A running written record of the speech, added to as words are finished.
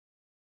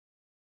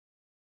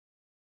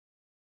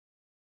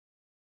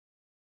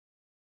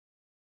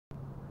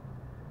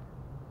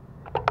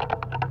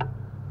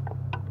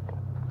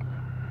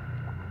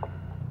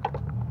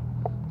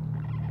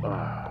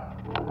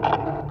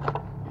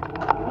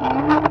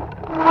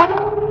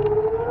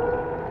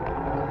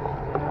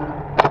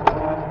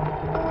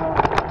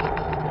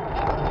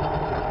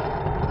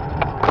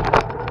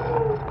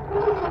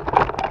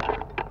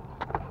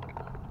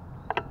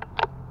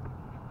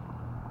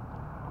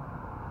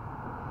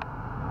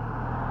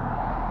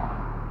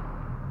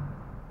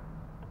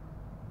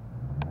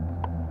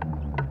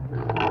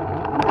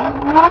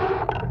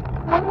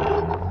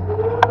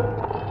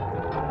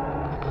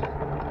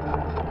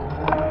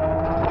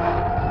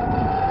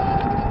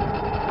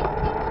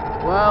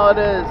Well, it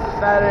is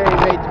Saturday,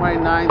 May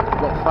 29th,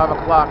 about 5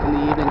 o'clock in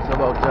the evening, so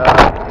about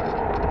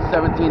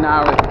 17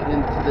 hours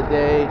into the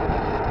day.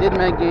 Did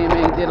med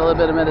gaming, did a little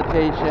bit of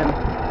meditation,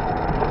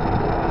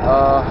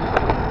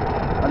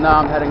 and now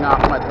I'm heading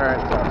off to my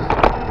parents' house.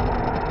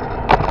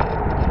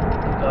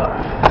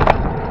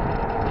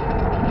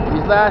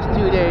 These last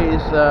 2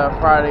 days,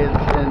 Friday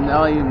and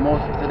early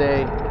most of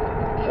today,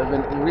 have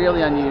been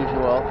really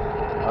unusual,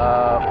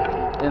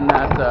 in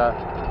that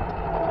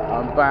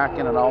I'm back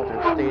in an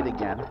altered state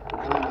again.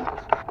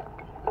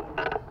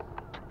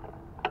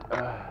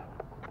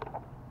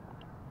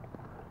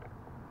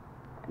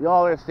 The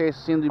altered states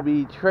seem to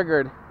be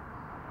triggered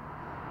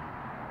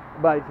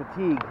by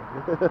fatigue.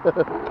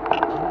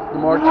 The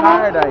more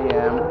tired I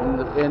am,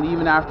 and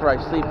even after I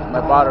sleep,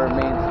 my body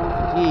remains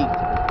fatigued.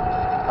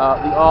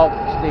 The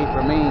altered state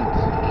remains.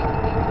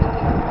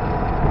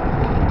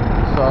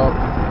 So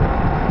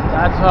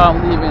that's how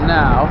I'm leaving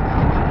now.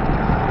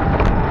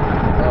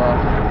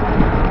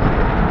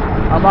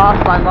 I'm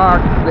off my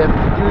mark with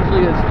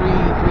usually it's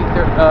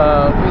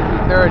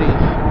 3:30.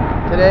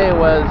 Today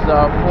was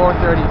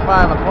 4:30,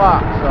 5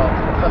 o'clock, so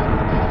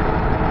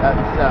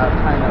that's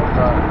kind of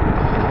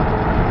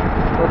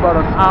we're about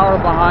an hour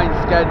behind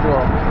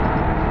schedule.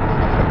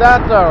 But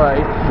that's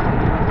alright.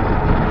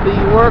 The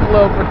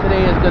workload for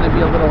today is going to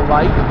be a little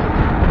light.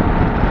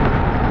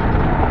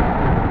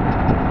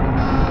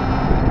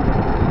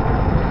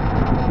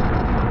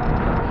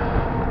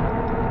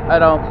 I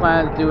don't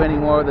plan to do any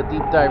more of the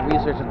deep dive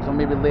research until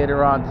maybe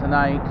later on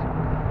tonight.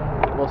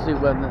 We'll see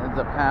what ends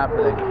up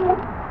happening.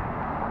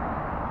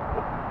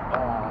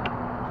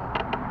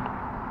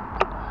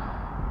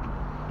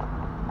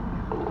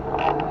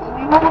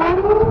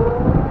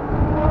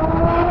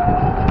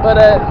 But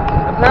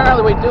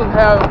apparently we do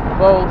have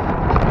both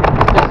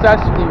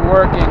successfully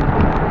working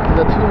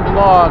the two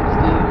vlogs,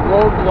 the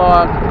road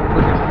vlog,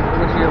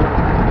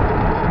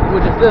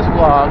 which is this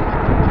vlog,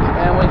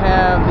 and we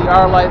have the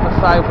Our Life of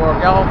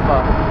Cyborg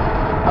Alpha,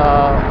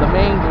 the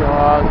main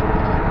vlog,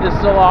 is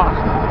still off,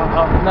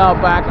 now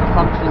back and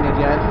functioning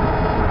again.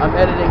 I'm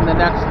editing the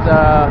next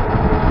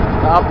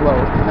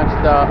upload, the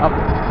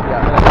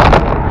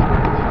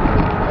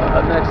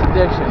next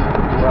edition,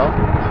 if you will.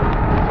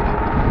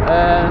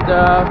 And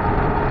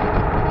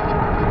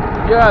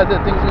yeah, the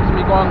things seem to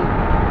be going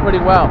pretty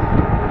well.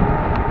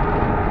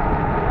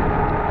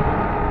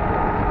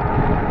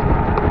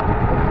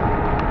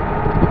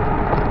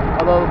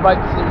 Although the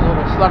bike seems a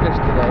little sluggish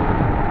today.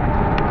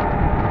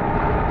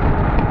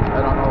 I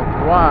don't know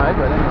why,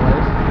 but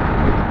anyways.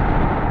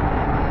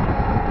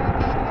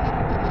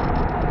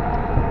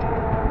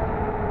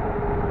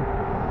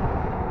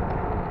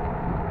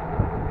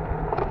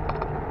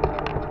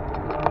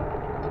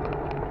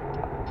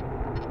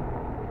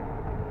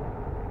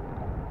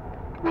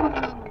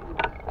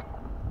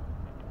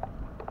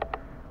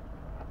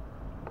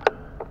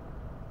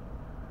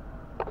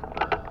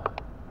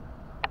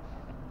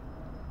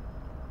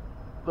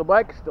 The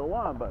bike's still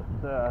on, but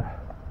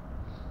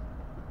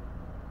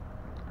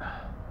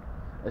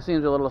it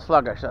seems a little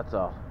sluggish, that's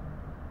all.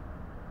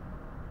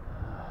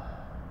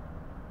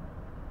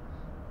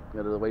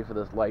 Gotta wait for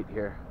this light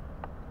here.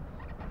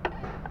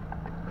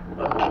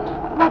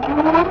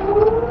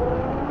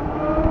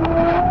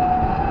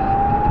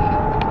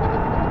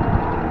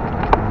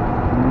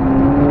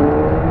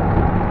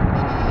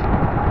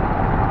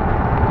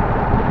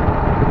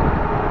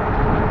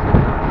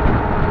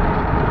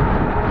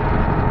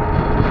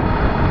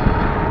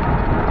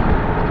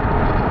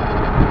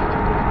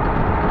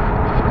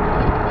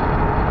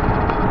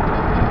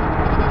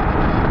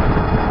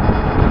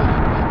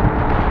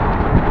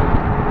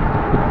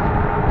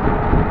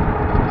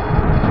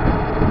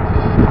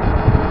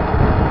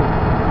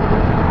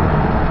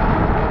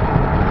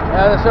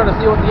 To sort of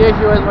see what the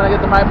issue is when I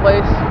get to my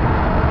place.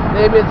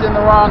 Maybe it's in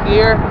the wrong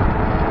gear.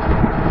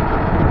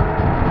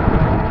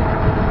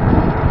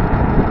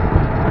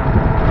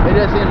 It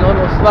just seems a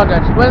little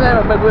sluggish. But then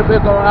we're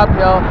going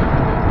uphill,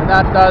 and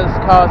that does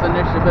cause a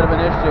bit of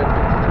an issue.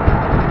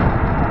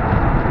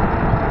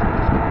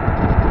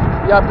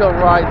 The uphill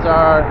rides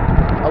are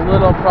a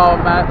little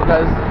problematic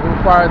because it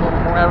requires a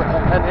little more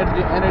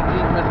energy,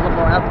 a little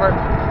more effort.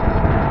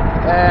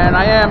 And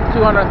I am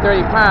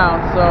 230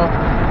 pounds, so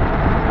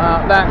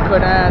that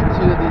could add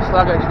to the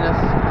sluggishness.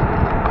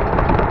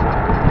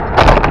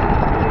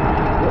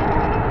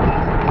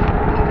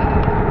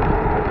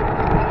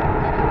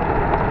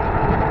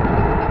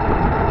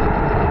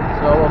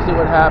 So we'll see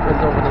what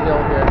happens over the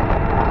hill here.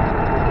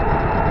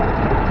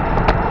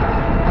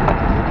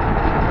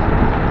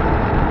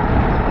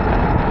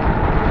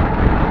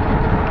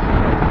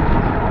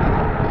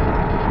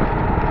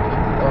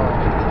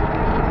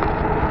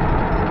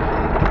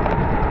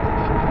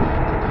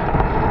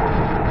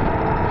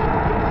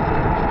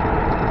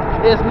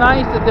 It's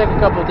nice to take a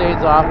couple of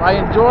days off. I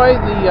enjoy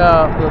the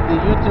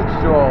YouTube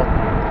Stroll.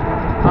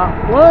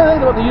 One of the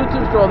things about the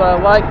YouTube Stroll that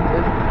I like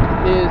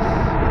is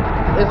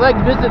it's like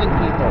visiting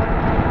people,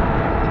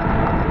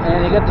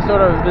 and you get to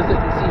sort of visit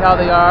and see how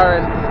they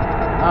are.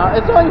 And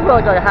it's only for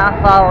like a half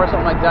hour or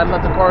something like that,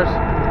 unless of course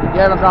you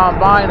haven't gone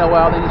by in a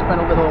while, then you spend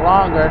a little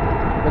longer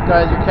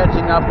because you're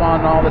catching up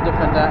on all the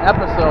different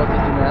episodes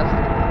that you missed,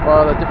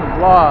 or the different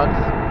vlogs,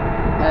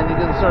 and you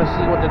can sort of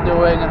see what they're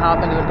doing and how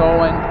things are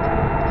going,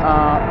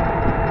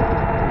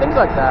 things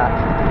like that.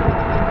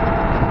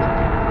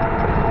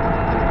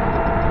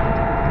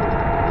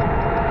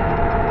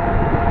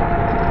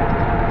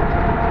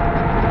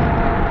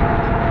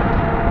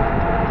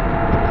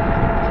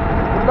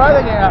 But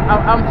I think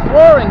I'm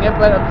flooring it,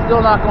 but I'm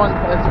still not going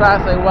as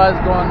fast as I was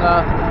going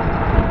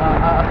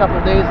a couple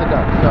of days ago.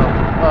 So,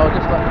 well,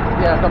 just like,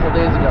 yeah, a couple of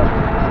days ago.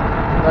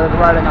 I was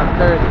riding on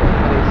Thursday,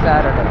 today's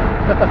Saturday.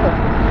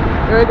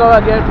 Here we go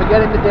again,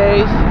 forgetting the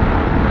days.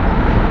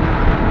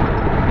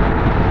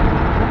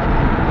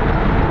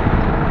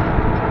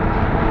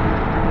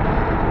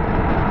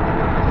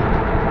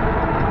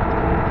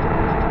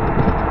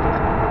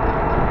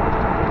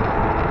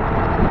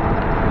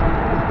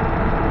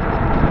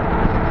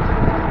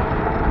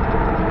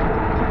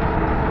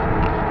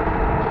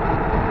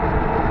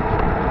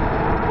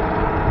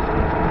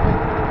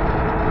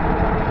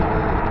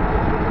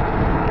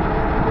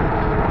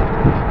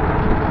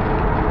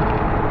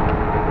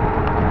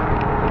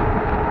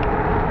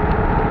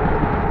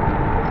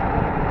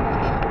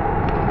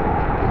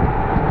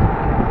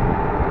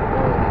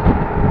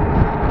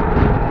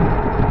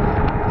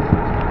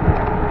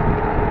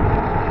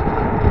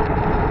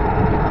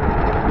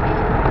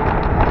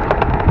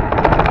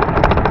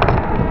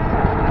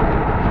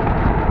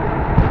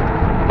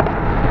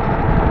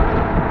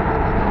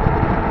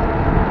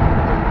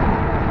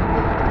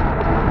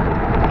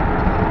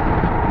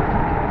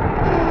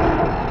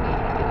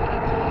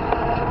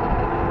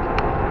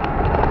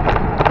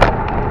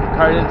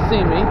 Car didn't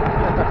see me.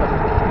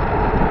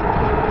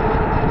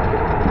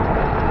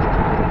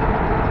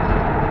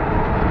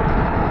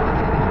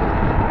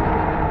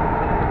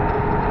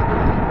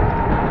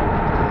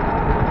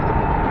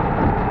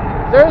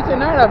 Thursday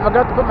night, I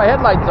forgot to put my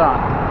headlights on.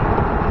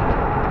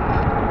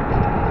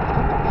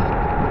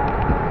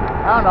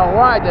 I don't know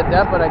why I did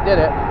that, but I did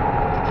it.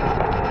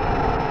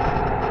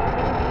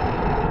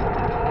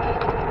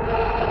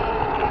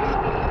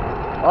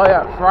 Oh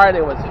yeah,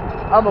 Friday was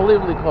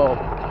unbelievably cold.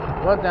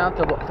 Went down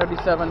to about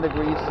 37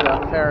 degrees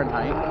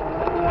Fahrenheit.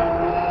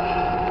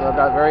 So it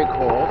got very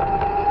cold.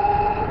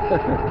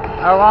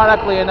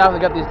 Ironically enough, they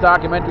got these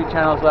documentary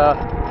channels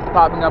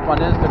popping up on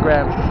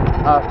Instagram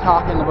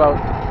talking about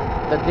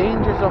the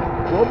dangers of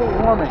global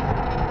warming.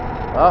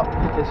 Well,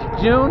 it's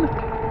June.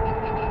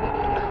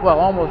 Well,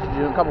 almost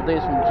June, a couple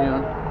days from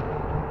June.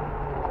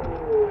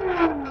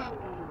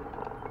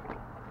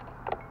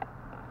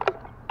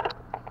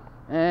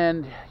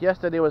 And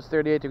yesterday was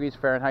 38 degrees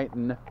Fahrenheit,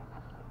 and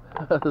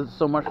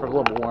so much for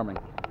global warming.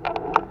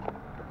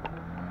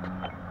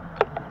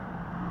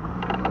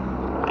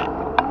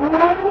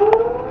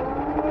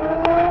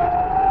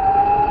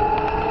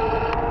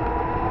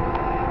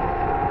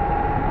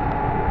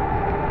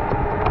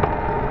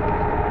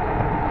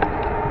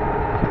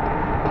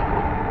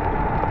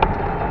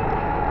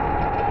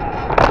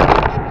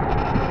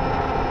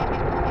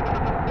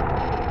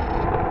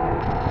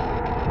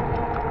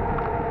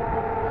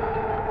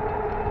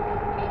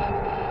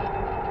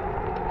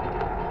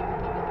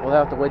 We'll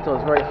have to wait till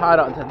it's very hot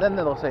out, and then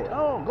they'll say,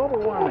 oh, global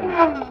warming.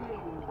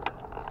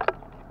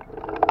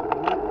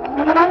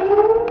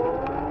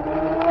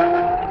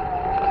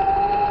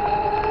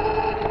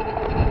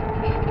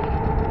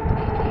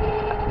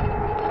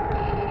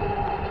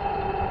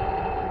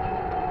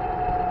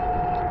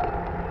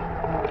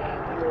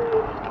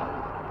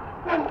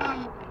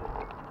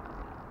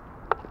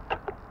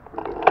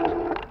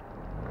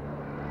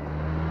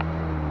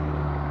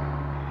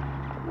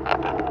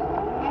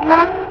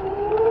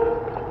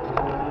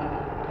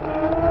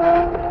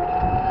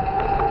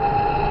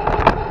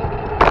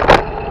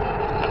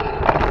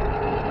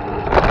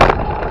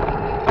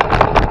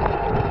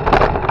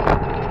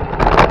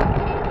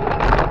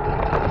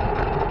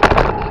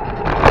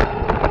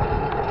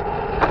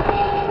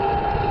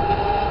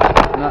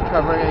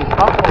 Covering any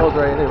potholes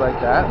or anything like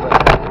that, but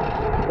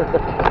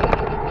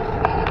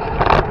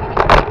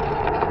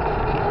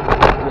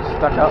just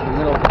stuck out in the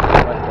middle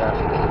like that.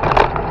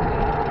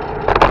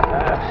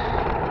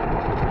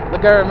 The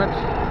government,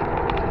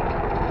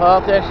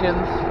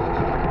 politicians,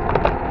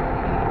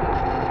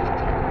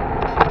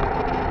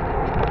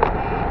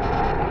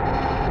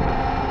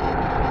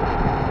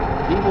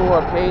 people who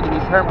are paid to be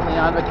permanently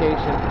on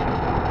vacation.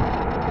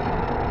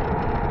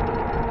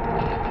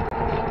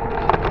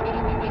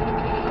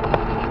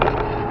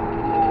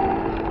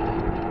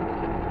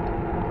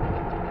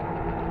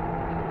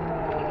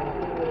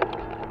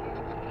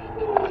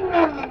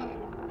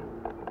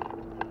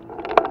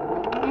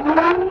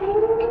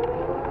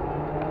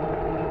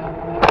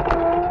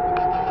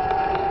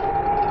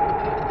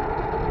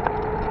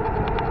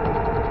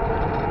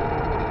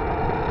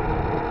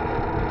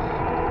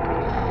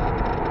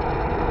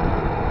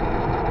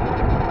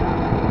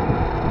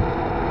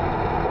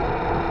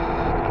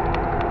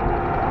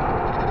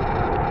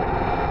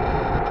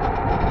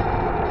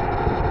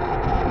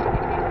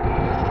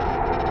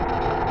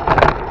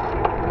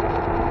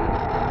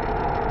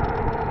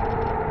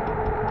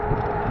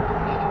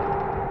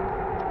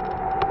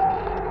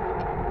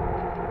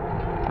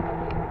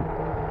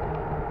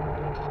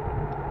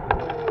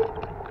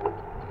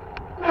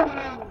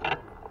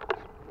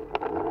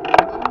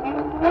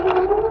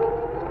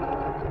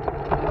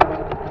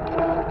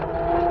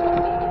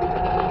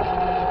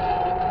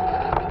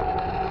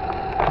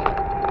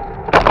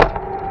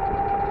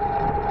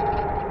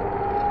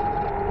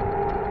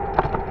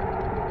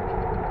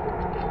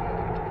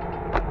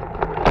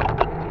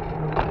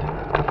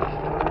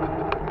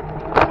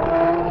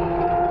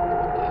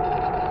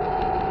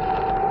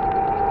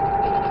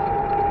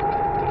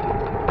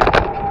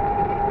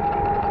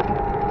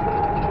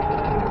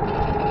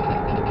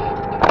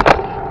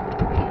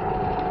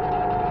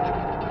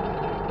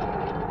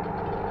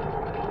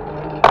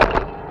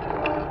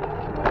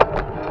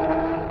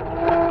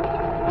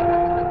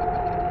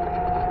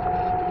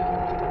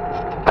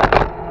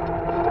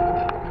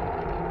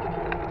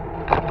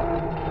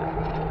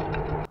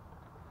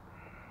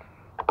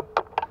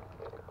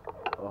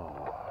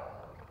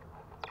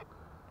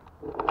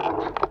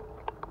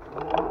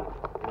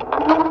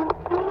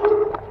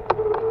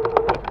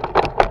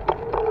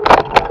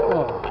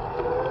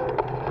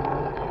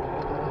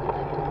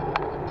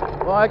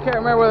 I can't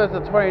remember whether it's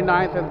the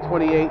 29th or the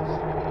 28th.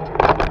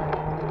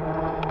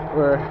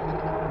 We're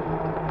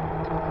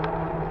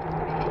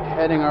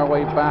heading our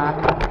way back.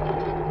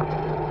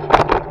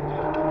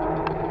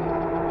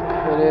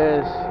 It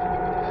is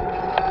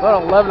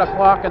about 11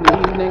 o'clock in the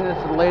evening. This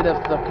is the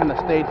latest I've kind of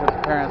stayed at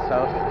the parents'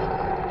 house.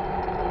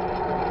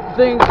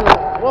 Things,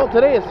 well,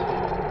 today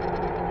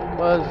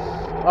was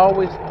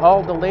always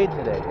all delayed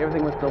today.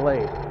 Everything was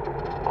delayed.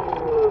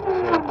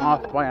 So I'm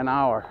off by an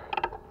hour.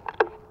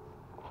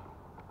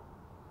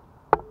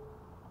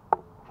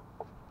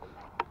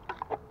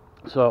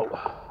 So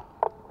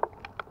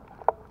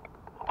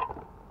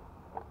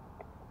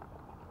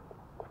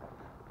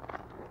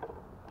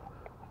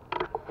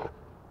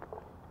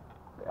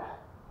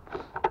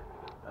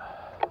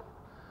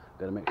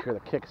gotta make sure the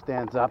kick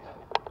stands up.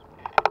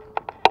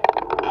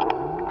 So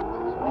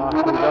off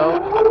we go.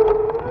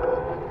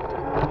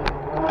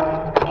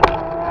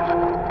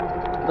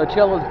 The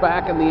chill is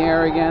back in the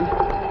air again.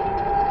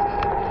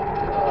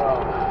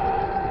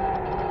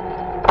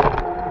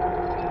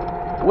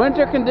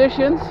 Winter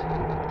conditions.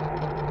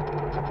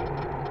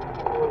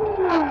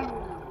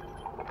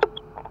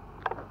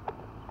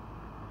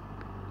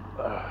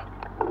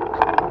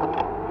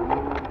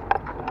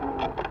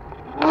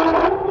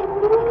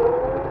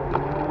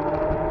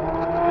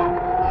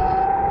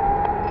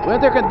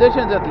 Winter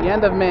conditions at the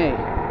end of May. It's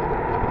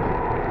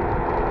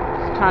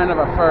kind of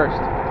a first.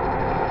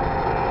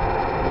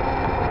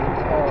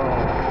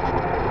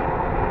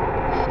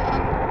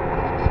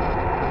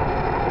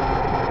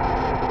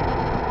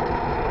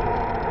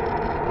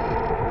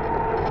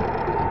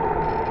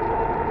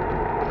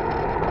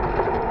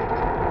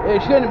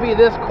 It shouldn't be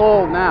this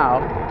cold now,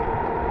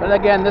 but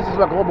again, this is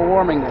what global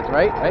warming is,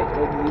 right?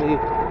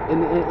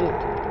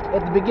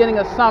 At the beginning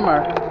of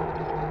summer,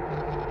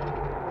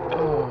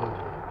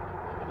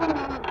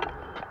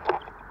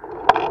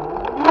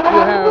 you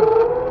have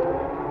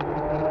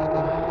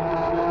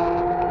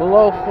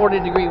below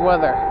 40-degree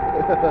weather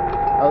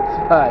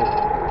outside.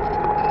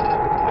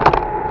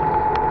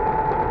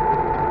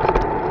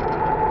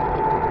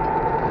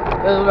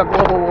 This is what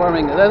global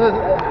warming is.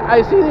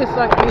 I see these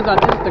things on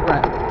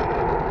Instagram.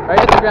 Right?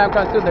 Instagram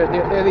comes through.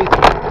 They're these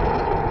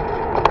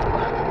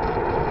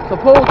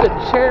supposed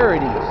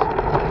charities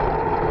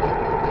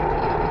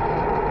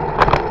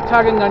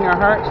tugging on your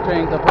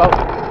heartstrings about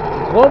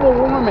global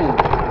warming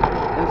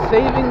and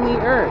saving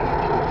the earth.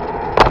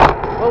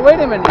 Well, wait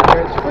a minute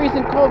here. It's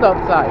freezing cold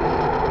outside.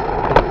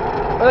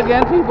 But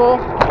again, people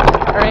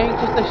are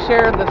anxious to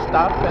share this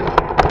stuff and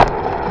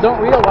don't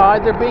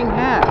realize they're being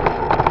hacked.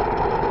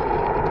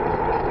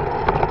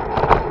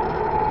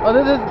 Well,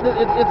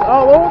 it's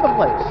all over the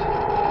place.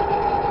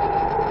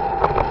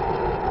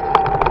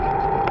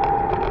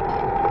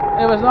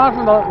 It was not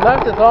from the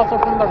left, it's also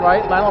from the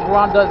right. Lionel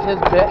Braun does his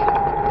bit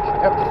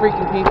at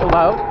freaking people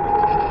out.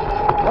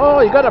 Oh,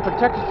 you gotta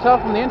protect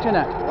yourself from the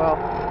internet. Well,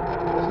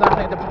 there's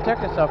nothing to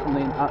protect yourself from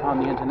on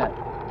the internet,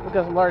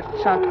 because a large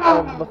chunk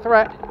of the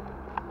threat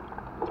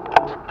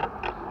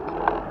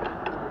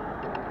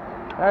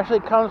actually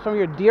comes from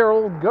your dear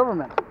old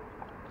government.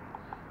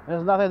 It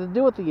has nothing to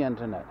do with the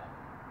internet.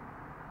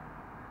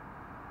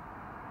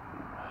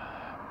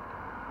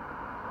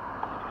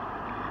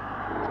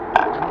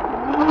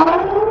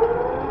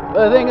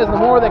 But the thing is, the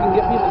more they can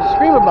get people to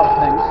scream about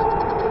things,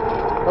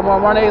 the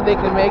more money they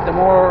can make, the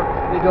more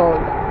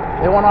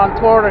they went on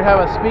tour to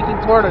have a speaking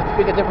tour to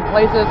speak at different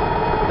places,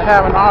 to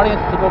have an audience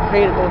to go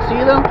pay to go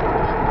see them.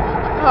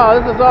 Oh,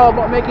 this is all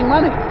about making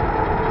money.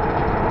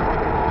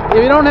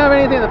 If you don't have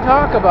anything to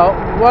talk about,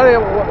 why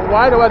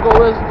do I go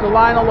listen to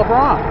Lionel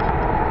LeBron?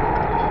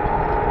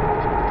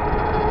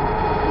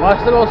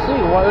 Wants to go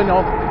see what,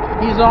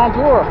 he's on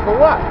tour for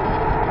what?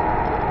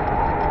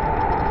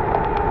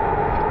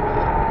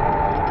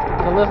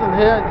 To listen to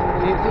him,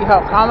 you see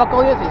how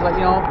comical he is. He's like,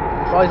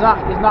 well, he's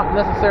not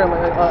necessarily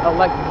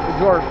like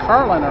George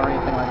Carlin or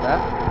anything like that.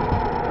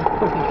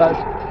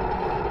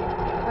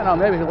 But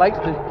maybe he likes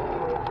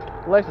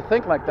to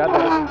think like that.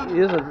 That he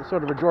is a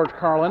sort of a George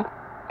Carlin.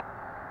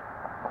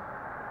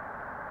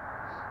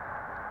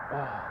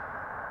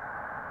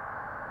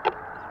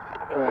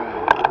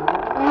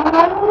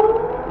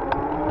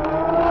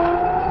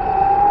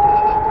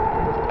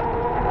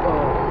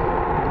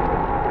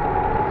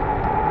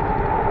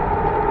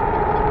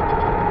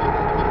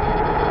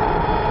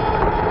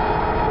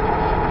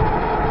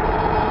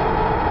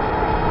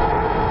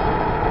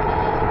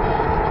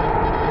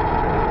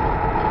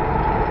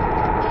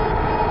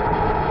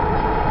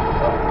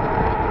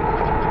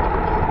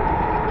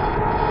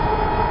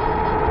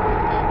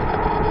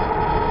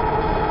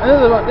 This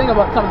is the thing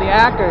about some of the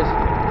actors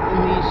in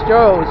these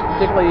shows,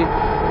 particularly if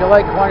you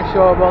like one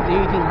show about the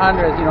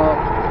 1800s,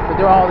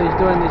 they're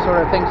doing these sort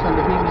of things from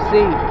the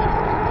BBC.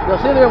 You'll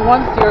see there in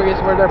one series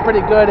where they're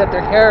pretty good at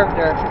their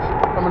character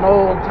from an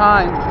old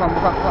time, from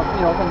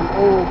an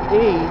old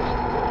age,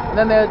 and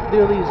then they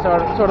do these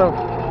sort of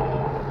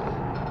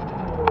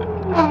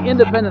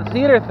independent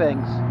theater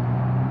things.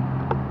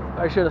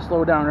 I should have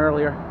slowed down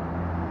earlier.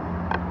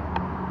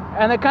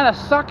 And they kind of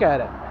suck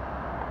at it.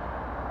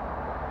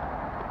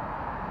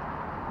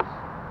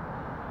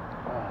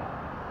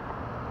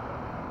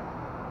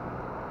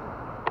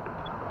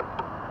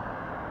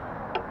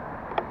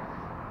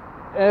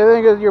 And the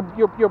thing is,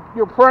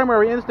 your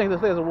primary instinct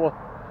is, well,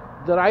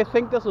 did I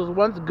think this was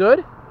once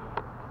good?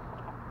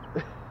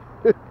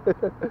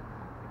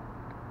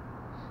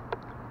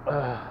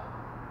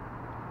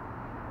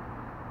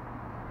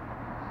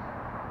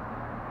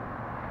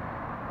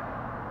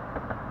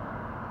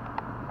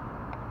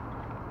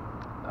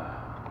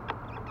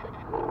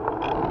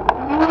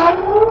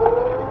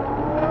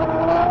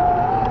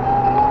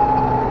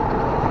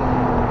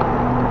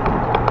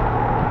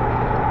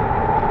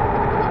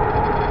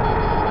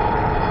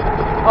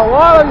 A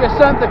lot of your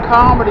sense of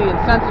comedy and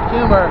sense of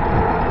humor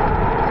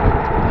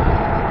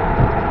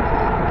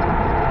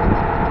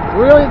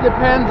really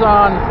depends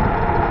on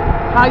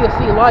how you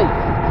see life.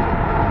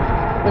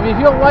 If you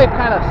feel life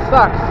kind of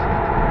sucks,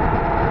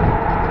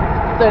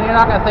 then you're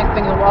not going to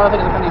think a lot of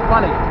things are going to be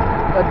funny.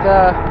 But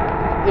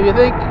if you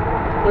think,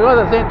 well,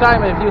 at the same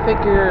time, if you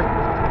think you're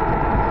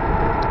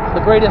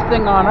the greatest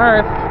thing on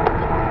earth,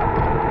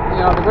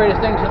 you know, the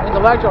greatest thing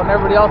intellectual, and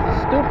everybody else is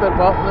stupid,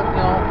 well, you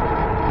know,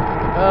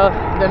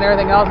 then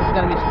everything else is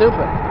going to be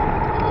stupid.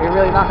 You're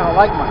really not going to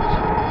like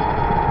much.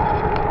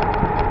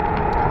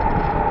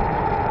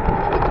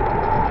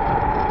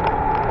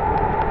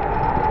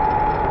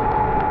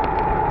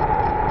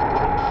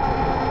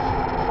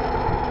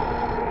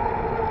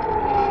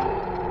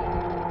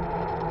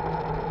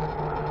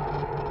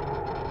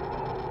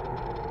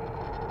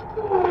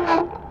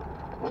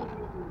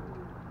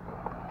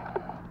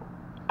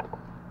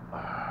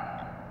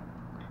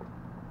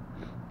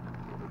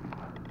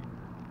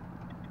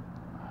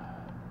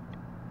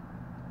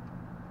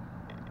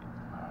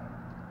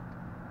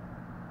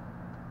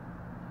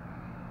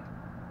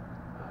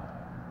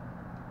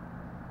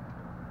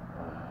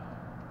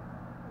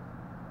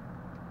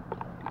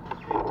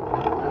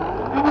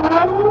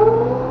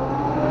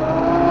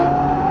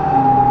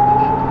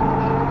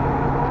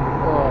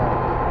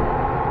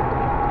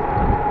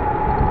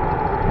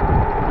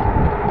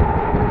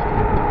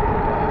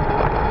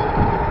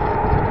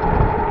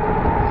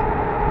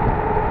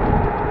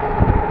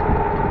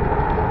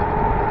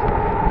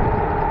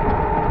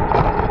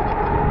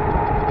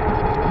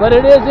 But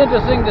it is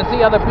interesting to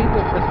see other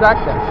people's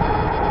perspectives.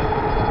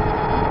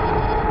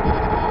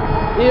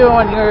 Even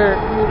when your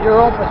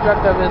own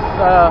perspective is,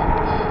 well,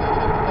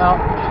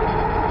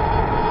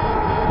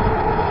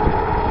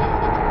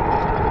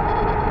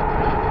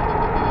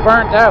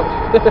 burnt out.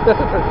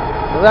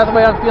 So that's the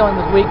way I'm feeling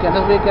this weekend.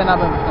 This weekend I've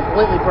been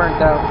completely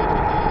burnt out.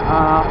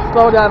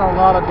 Slowed down on a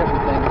lot of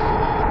different things.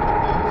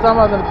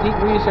 Some of the deep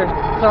research,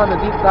 some of the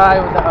deep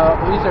dive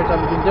research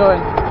I've been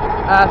doing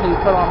has to be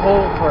put on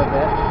hold for a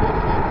bit.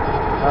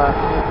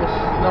 Just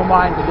no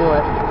mind to do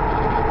it.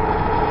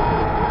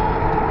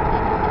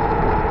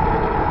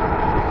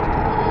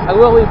 I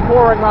will be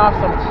pouring off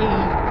some tea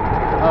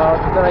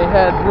that I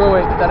have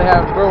brewing,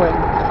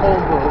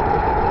 cold brew.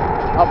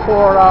 I'll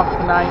pour it off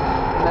tonight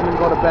and then we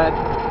go to bed.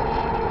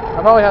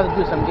 I'll probably have to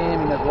do some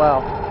gaming as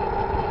well.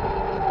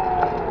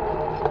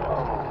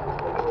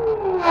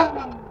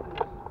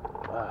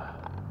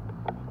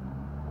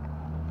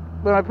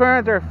 But my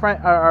parents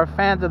are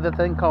fans of the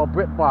thing called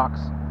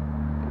BritBox.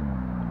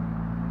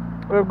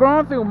 We've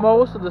gone through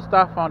most of the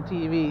stuff on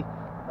TV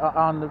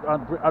on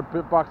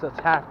BritBox that's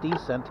half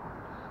decent,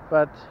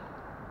 but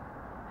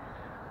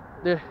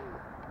what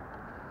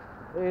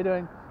are you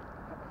doing?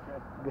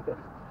 Good.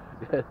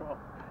 Good. Cool.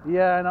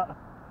 Yeah, I know.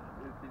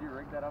 Did you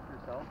rig that up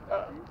yourself?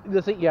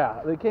 The seat,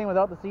 yeah. They came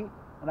without the seat,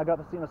 and I got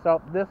the seat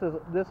myself. This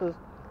is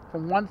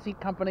from one seat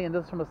company, and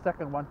this is from a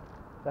second one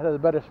that has a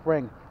better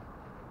spring.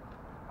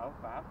 How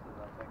fast does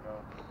that thing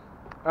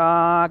go?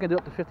 I can do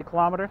up to 50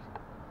 kilometers.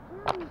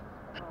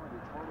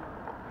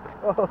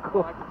 Oh,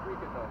 cool. I can tweak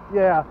it though.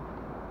 Yeah.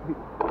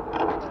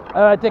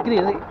 Take it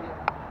easy.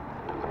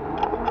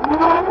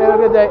 Have a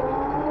good day.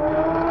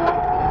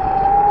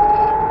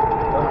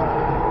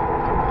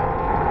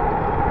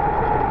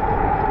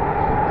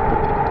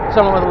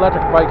 Someone with an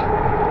electric bike.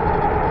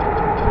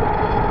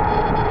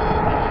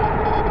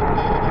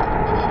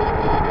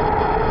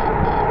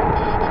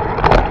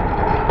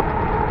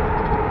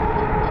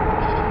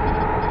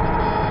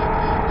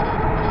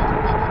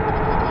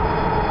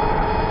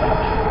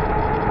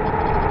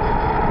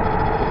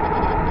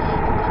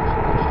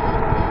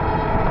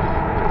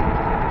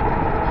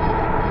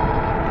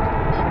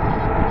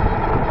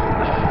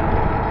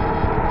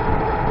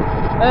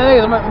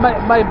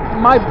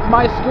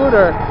 My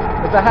scooter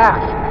is a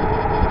hack.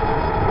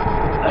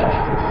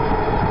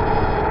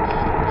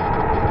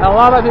 And a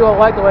lot of people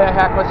like the way I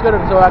hack my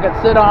scooter, so I can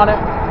sit on it.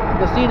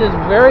 The seat is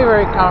very,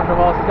 very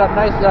comfortable. It's got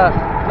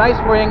nice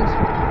rings,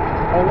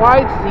 a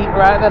wide seat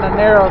rather than a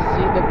narrow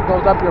seat that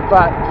goes up your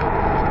butt.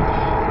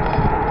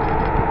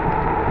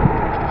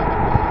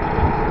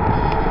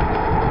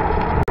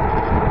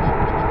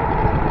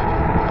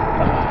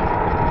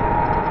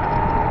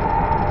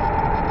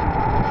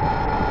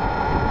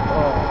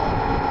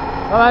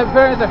 Well, my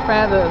parents are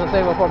fans of, as I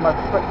said before, my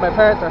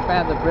parents are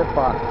fans of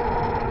BritBox.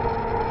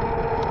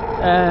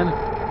 And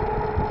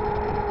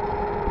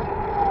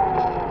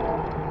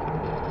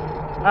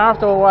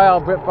after a while,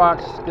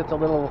 BritBox gets a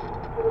little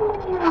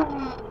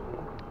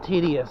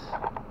tedious.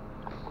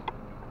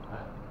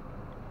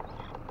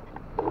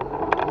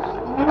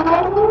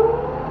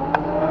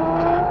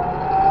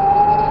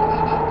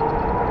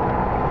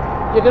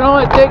 You can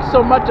only take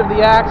so much of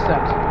the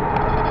accent.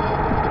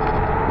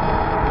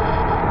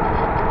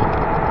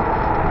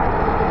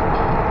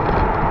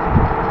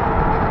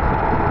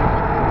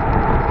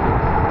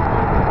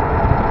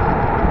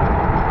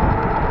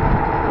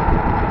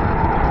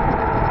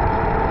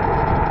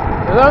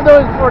 If I'm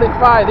doing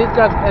 45, these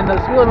guys, and the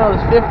speed limit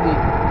is 50,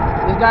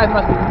 these guys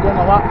must be going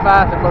a lot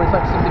faster, probably it's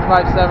like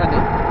 65,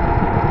 70.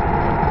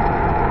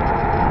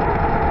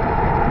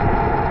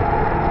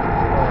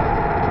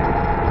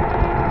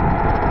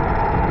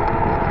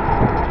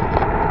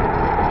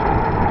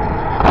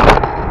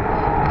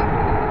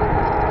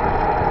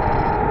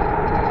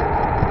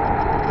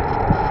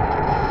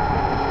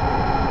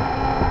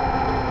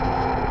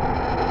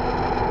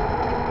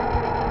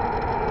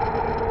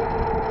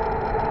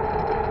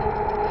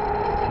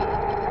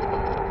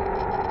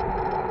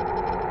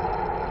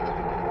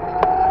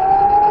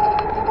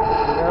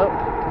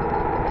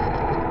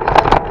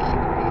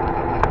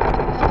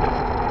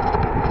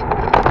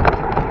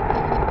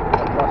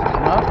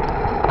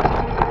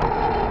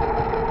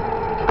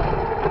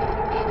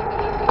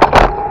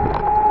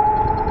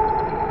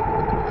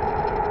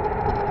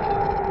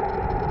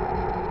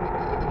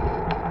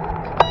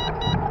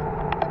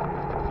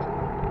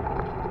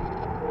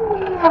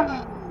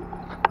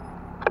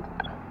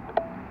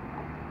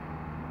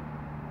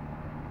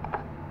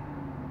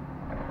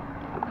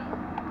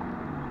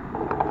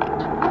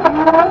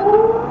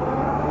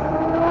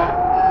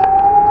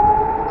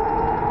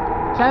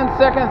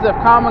 Seconds of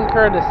common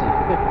courtesy.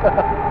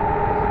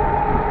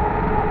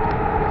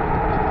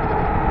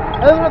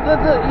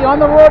 On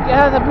the road, it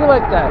has to be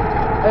like that.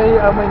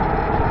 I mean,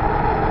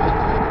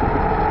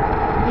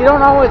 you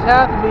don't always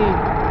have to be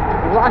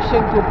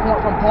rushing to a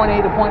point from point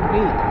A to point B.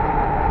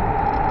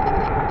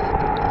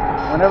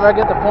 Whenever I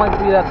get to point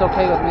B, that's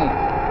okay with me.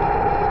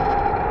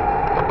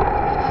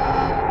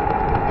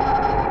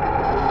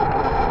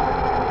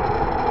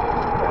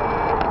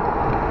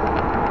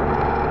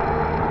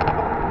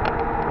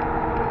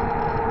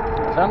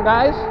 Some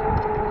guys,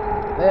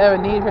 they have a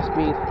need for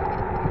speed.